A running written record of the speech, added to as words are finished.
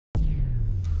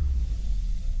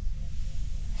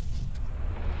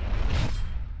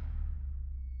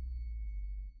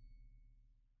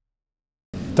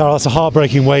Darrell, that's a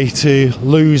heartbreaking way to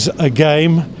lose a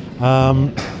game.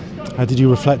 How did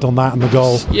you reflect on that and the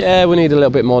goal? Yeah, we need a little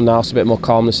bit more nous, a bit more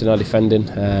calmness in our defending.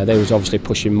 They was obviously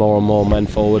pushing more and more men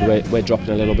forward. We're dropping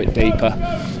a little bit deeper.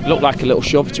 It looked like a little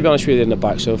shove, to be honest with you, in the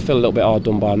back, so I feel a little bit hard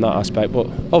done by in that aspect. But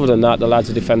other than that, the lads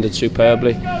have defended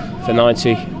superbly for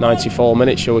 94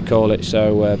 minutes, shall we call it.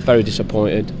 So very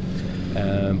disappointed.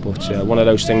 But one of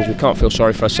those things, we can't feel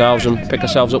sorry for ourselves and pick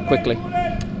ourselves up quickly.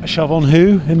 A shove on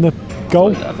who in the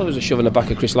goal? I thought it was a shove in the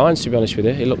back of Chris Lyons, to be honest with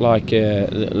you. It looked like a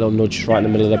little nudge right in the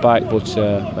middle of the back, but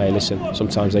hey, listen,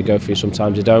 sometimes they go for you,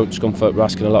 sometimes they don't. Scunthorpe were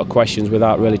asking a lot of questions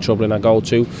without really troubling our goal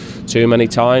too many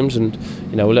times, and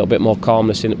a little bit more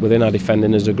calmness within our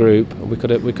defending as a group, we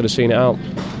could have seen it out.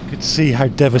 You could see how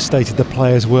devastated the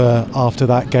players were after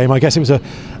that game. I guess it was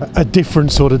a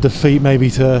different sort of defeat maybe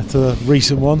to the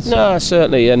recent ones. No,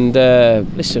 certainly, and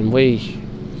listen, we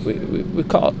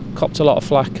copped a lot of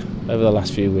flack over the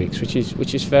last few weeks, which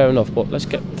is fair enough, but let's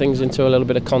get things into a little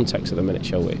bit of context at the minute,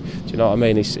 shall we? Do you know what I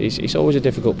mean? It's always a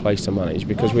difficult place to manage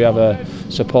because we have a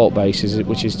support base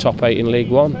which is top 8 in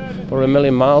League One, but we're a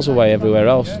million miles away everywhere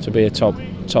else to be a top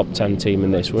 10 team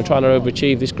in this. We're trying to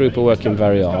overachieve. This group are working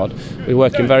very hard. We're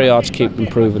working very hard to keep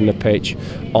improving the pitch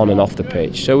on and off the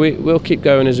pitch. So we'll keep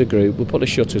going as a group. We'll put the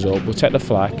shutters up. We'll take the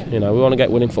flak. We want to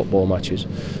get winning football matches.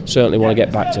 Certainly want to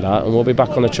get back to that, and we'll be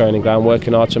back on the training ground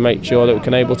working hard to make sure that we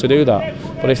can able to do that.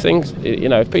 But if things,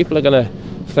 if people are going to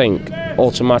think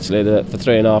automatically that for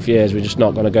 3.5 years we're just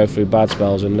not going to go through bad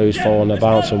spells and lose 4 on the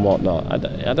bounce and whatnot,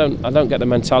 I don't get the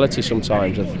mentality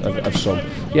sometimes of some.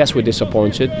 Yes, we're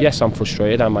disappointed. Yes, I'm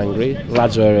frustrated. I'm angry.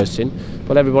 Lads are hurting.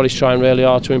 But everybody's trying really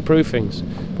hard to improve things.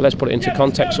 But let's put it into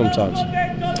context sometimes.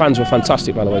 Fans were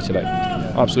fantastic, by the way, today.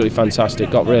 Absolutely fantastic.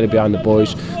 Got really behind the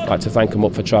boys. I'd like to thank them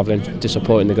up for travelling.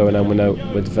 Disappointing to going home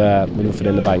with nothing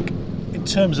in the bank. In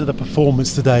terms of the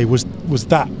performance today, was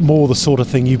that more the sort of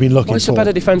thing you've been looking for? It's a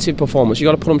better defensive performance. You've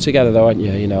got to put them together though, haven't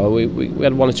you? We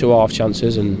had 1 or 2 half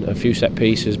chances and a few set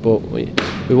pieces, but we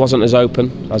wasn't as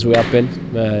open as we have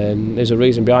been. There's a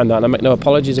reason behind that, and I make no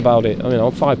apologies about it.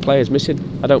 I'm 5 players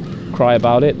missing. I don't cry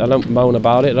about it. I don't moan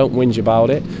about it. I don't whinge about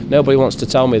it. Nobody wants to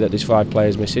tell me that there's 5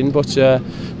 players missing, but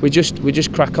we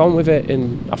just crack on with it.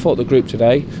 And I thought the group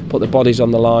today put the bodies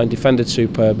on the line, defended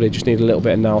superbly. Just need a little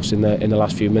bit of nous in the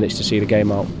last few minutes to see the game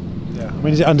out. Yeah.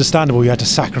 Is it understandable you had to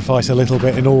sacrifice a little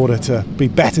bit in order to be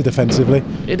better defensively?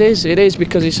 It is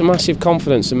because it's a massive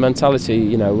confidence and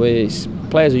mentality.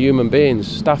 Players are human beings,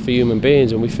 staff are human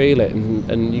beings, and we feel it.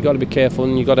 And you got to be careful,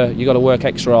 and you got to work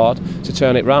extra hard to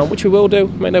turn it round, which we will do.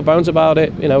 Make no bones about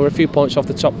it. We're a few points off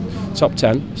the top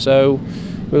 10, so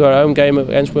we've got our home game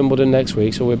against Wimbledon next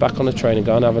week, so we're back on the training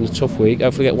ground having a tough week.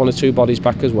 Hopefully get 1 or 2 bodies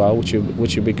back as well, which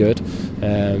would be good,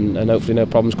 and hopefully no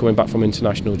problems coming back from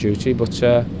international duty. But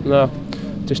no,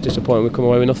 just disappointing we come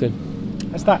away with nothing.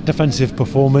 Has that defensive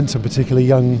performance, and particularly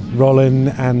young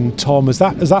Rollin and Tom, has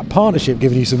that partnership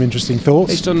given you some interesting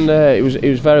thoughts? It's done. It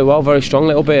was very well, very strong.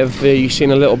 Little bit of you've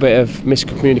seen a little bit of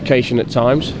miscommunication at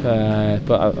times,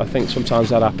 but I think sometimes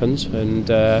that happens. And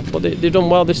but they've done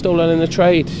well. They're still learning the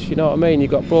trade. You know what I mean?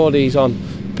 You've got Broadies on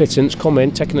pittance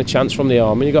coming, taking a chance from the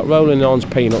arm, and you've got Rollin on's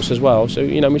peanuts as well. So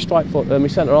my strike foot, my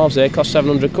centre halves there cost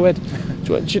 700 quid.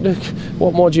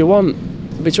 What more do you want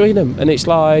between them? And it's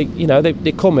like,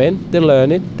 they come in, they're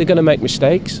learning, they're going to make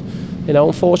mistakes.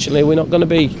 Unfortunately we're not going to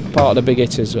be part of the big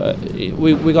hitters.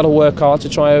 We got to work hard to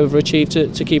try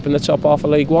overachieve to keep in the top half of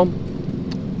League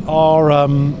One. Are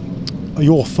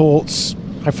your thoughts,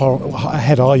 how far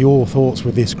ahead are your thoughts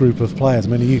with this group of players?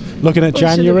 Are you looking at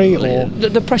January? Or?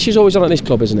 The pressure's always on at this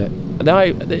club, isn't it?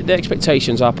 The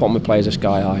expectations I put on my players are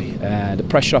sky high. The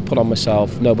pressure I put on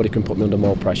myself, nobody can put me under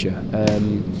more pressure.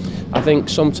 I think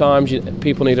sometimes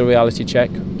people need a reality check,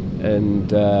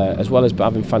 and as well as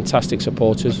having fantastic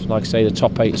supporters, like I say, the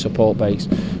top 8 support base,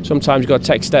 sometimes you've got to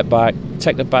take a step back,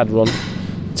 take the bad run,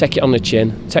 take it on the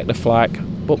chin, take the flak,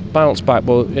 but bounce back.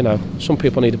 But some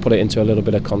people need to put it into a little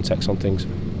bit of context on things.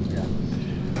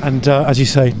 And as you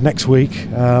say, next week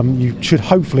you should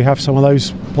hopefully have some of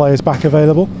those players back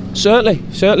available.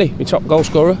 Certainly. My top goal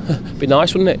scorer. Be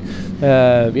nice, wouldn't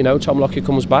it? Tom Lockyer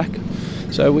comes back.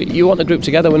 So you want the group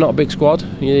together. We're not a big squad.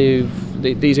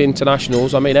 These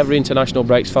internationals, every international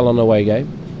breaks fell on an away game.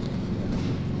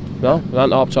 No, I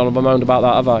haven't harped on and moaned about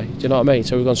that, have I? Do you know what I mean?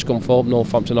 So we've gone Scunthorpe,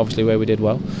 Northampton, obviously, where we did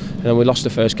well. And then we lost the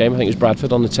first game, I think it was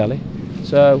Bradford on the telly.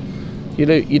 So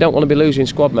you don't want to be losing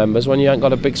squad members when you ain't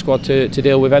got a big squad to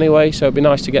deal with anyway. So it'd be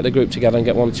nice to get the group together and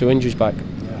get 1 or 2 injuries back.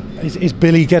 Is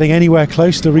Billy getting anywhere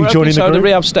close to rejoining the group? The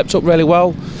rehab stepped up really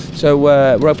well, so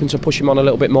we're hoping to push him on a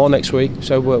little bit more next week.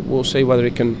 So we'll see whether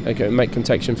he can make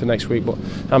contention for next week. But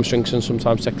hamstrings can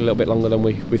sometimes take a little bit longer than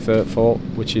we thought,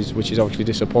 which is obviously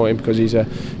disappointing because he's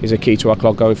a key to our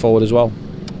club going forward as well.